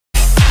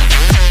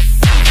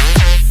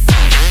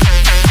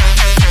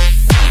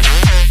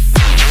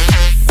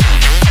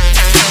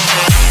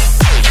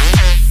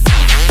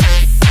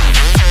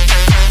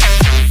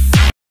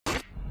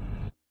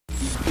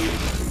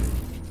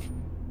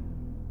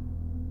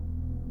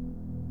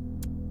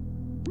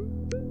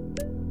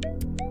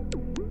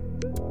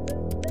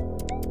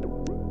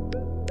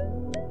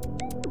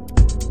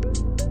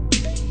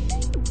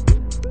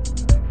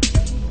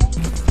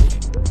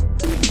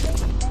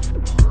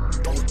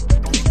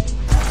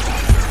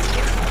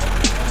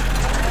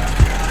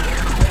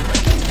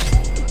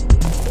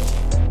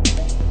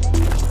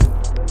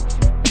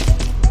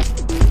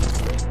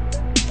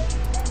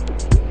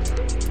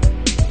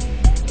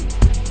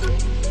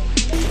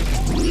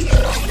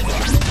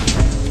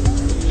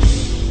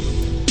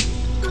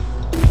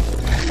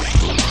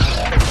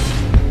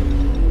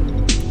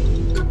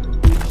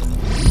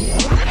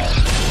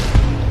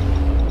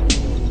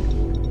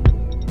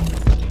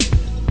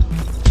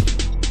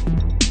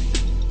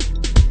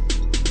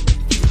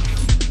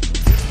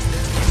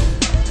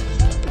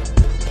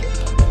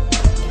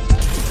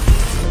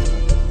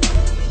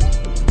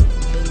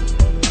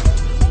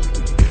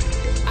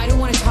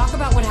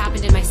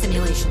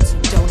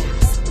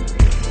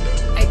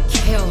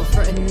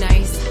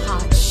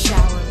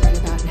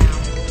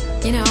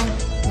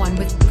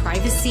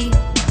See,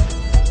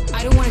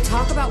 I don't want to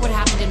talk about what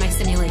happened in my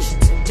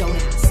simulation, so don't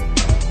ask.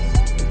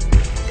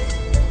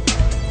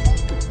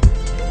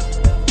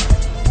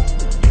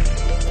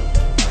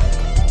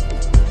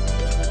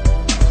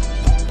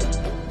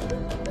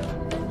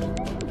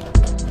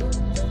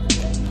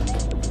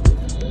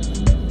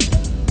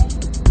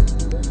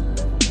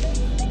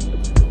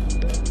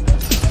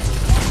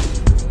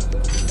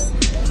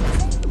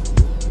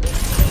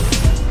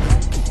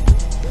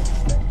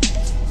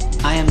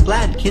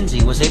 Glad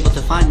Kinsey was able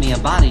to find me a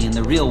body in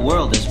the real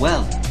world as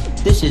well.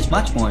 This is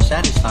much more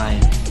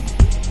satisfying.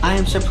 I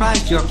am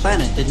surprised your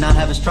planet did not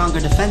have a stronger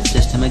defense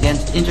system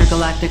against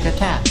intergalactic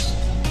attacks.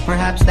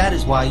 Perhaps that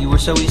is why you were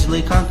so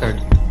easily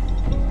conquered.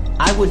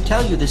 I would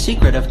tell you the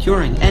secret of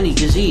curing any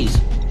disease.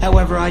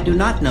 However, I do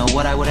not know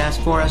what I would ask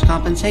for as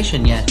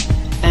compensation yet.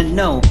 And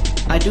no,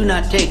 I do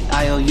not take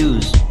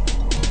IOUs.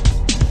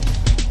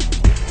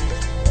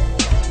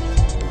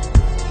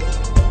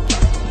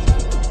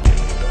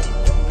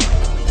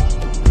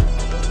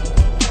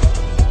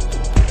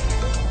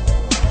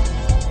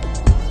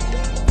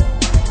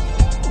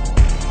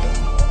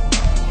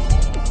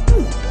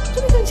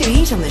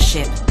 On the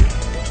ship.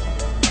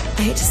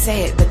 I hate to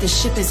say it, but the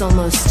ship is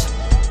almost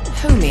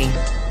homey.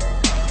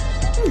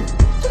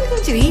 What are we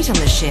going to eat on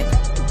the ship?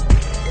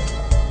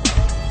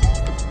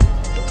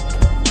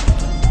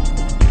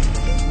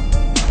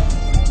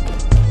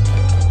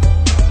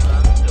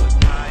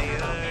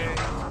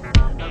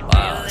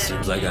 Wow,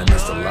 seems like I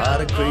missed a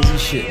lot of crazy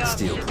shit in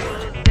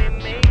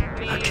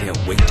Steelport. I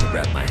can't wait to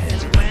wrap my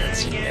hands around that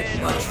Z-neck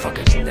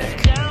motherfucker's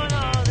neck.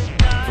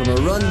 From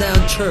a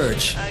rundown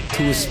church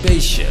to a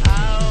spaceship.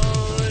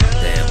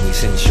 Damn, we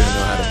sure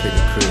know how to pick a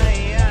crew.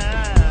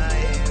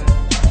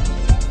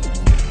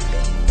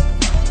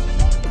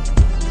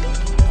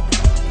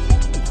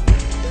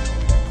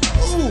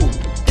 Ooh,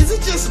 is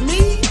it just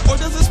me, or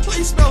does this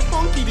place smell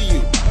funky to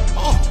you?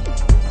 Oh,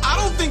 I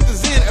don't think the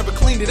Zen ever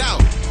cleaned it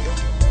out.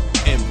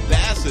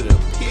 Ambassador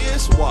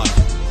Pierce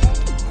Washington.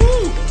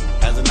 Ooh,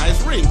 has a nice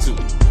ring to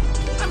it.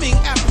 I mean,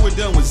 after we're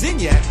done with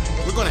Zinyak,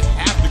 we're gonna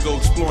have to go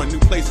exploring new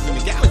places in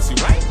the galaxy,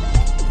 right?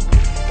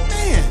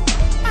 Man,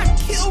 I'd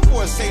kill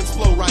for a Saints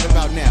Flow right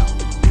about now.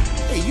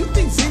 Hey, you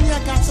think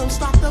Zinyak got some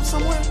stocked up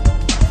somewhere?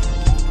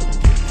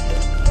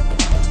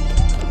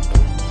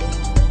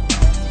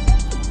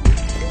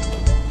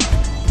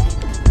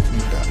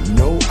 You have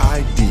no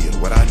idea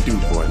what I do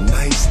for a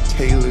nice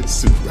tailored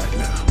suit right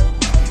now.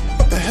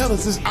 What the hell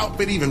is this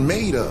outfit even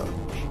made of?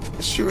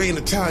 It sure ain't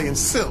Italian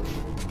silk.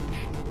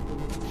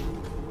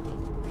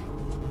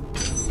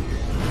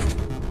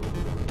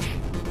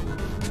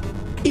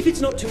 If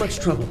it's not too much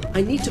trouble,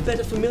 I need to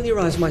better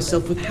familiarize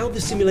myself with how the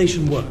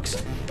simulation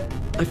works.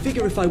 I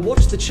figure if I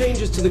watch the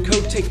changes to the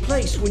code take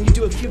place when you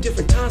do a few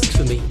different tasks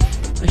for me,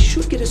 I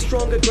should get a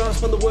stronger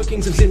grasp on the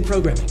workings of Zen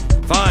programming.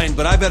 Fine,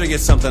 but I better get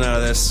something out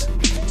of this.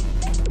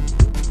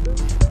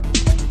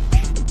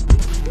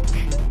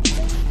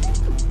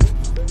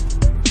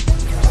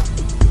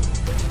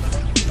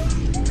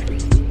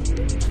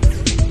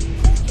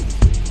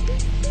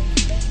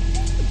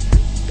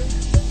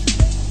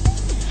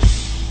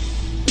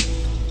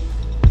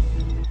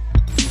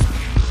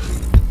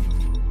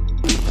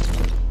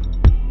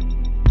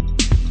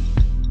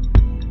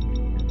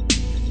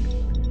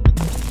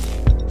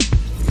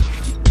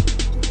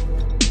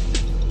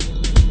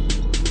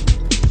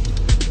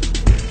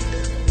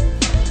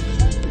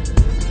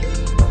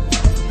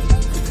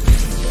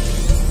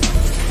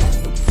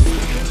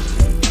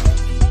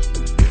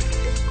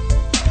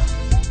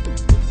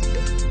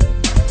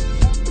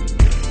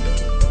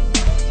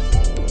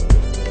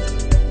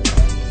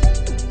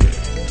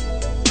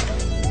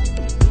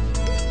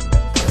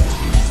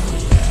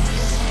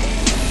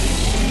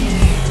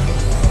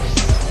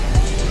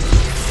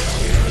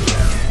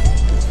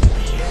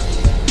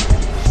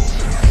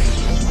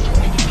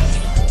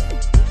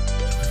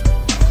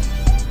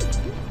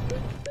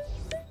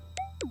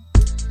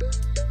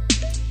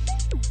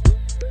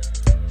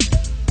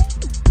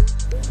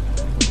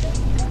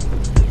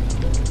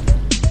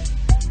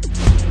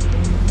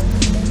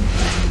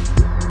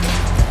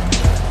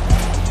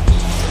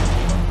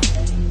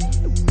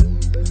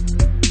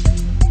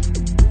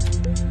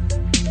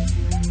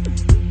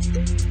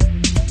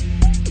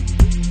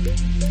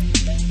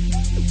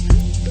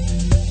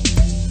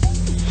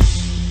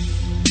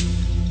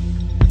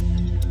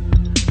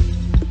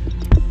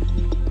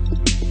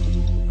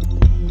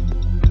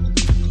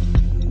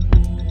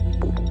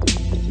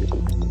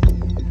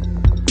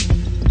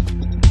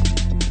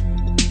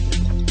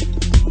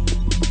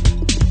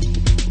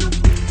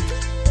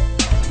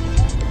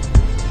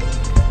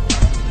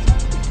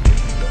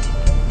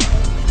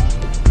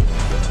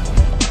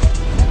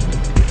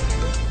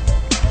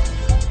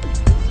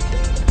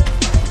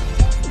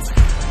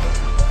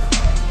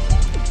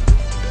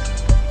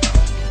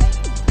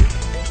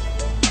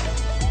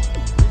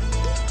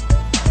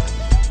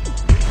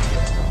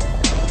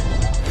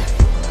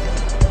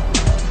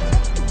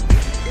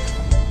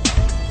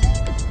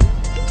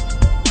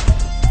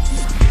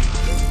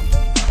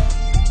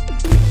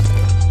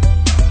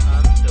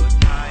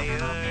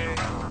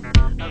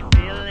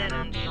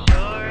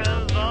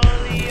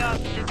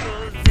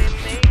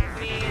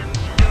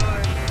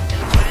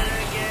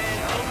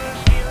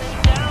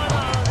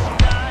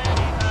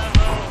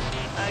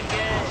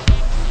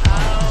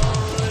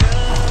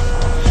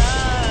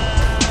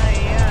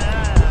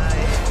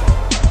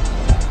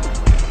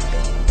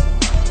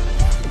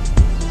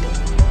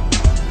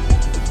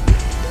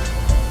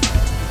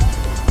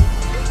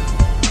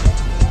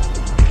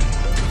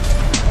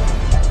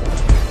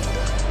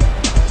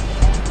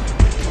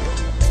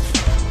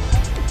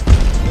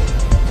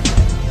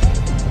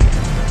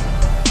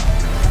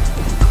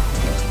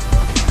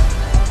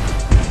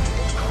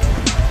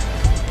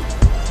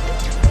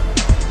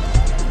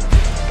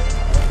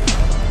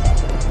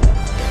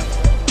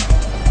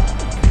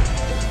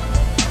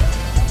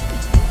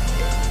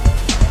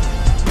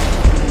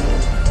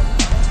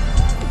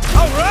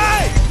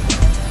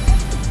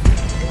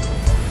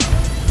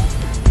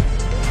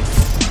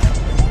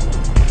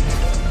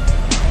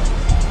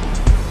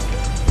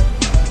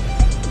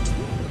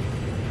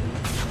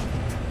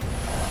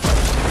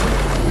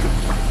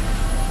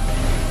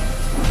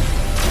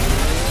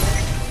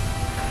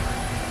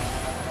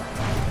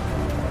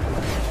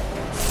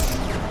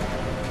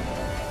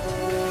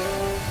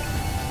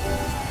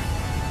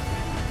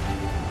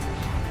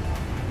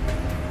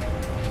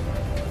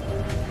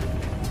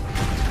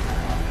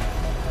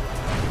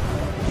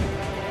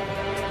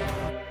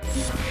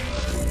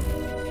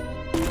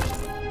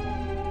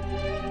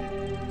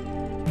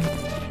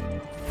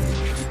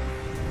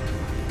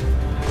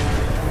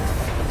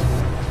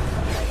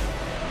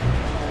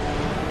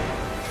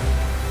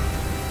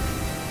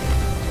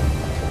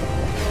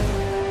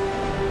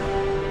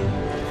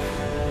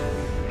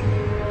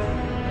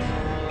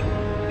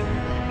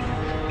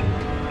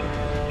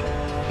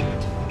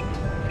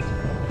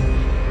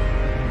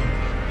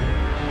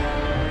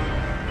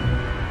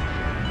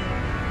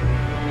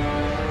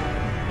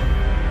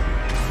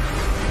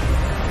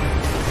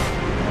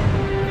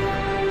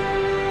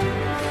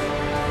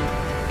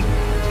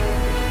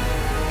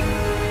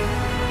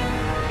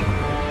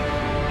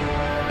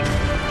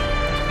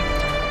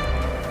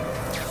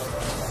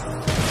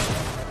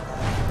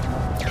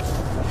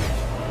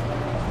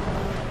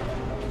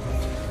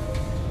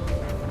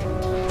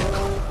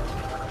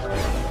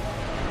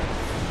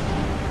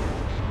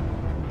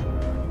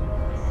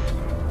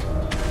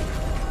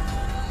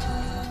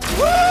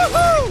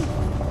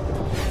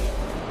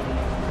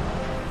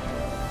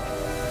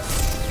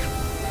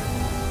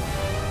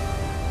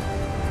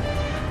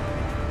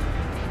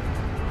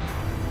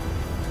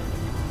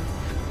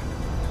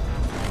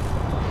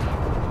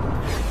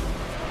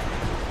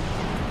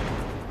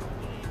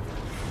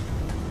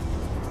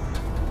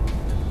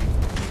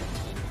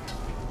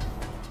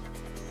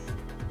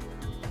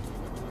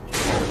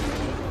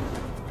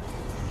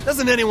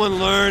 Doesn't anyone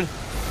learn?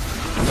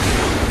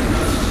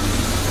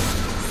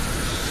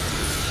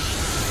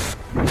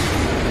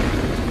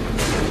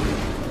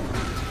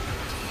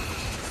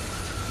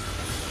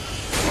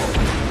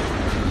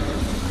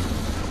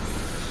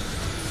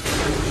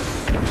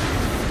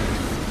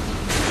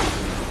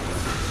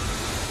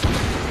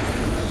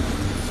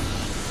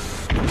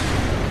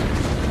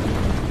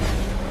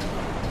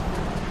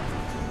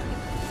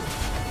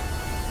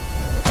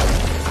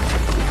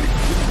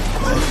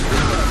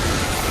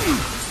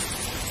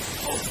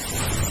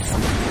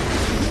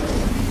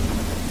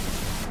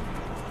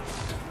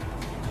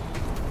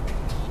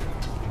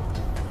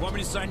 Want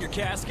me to sign your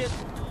casket?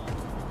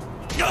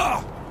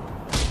 Ugh!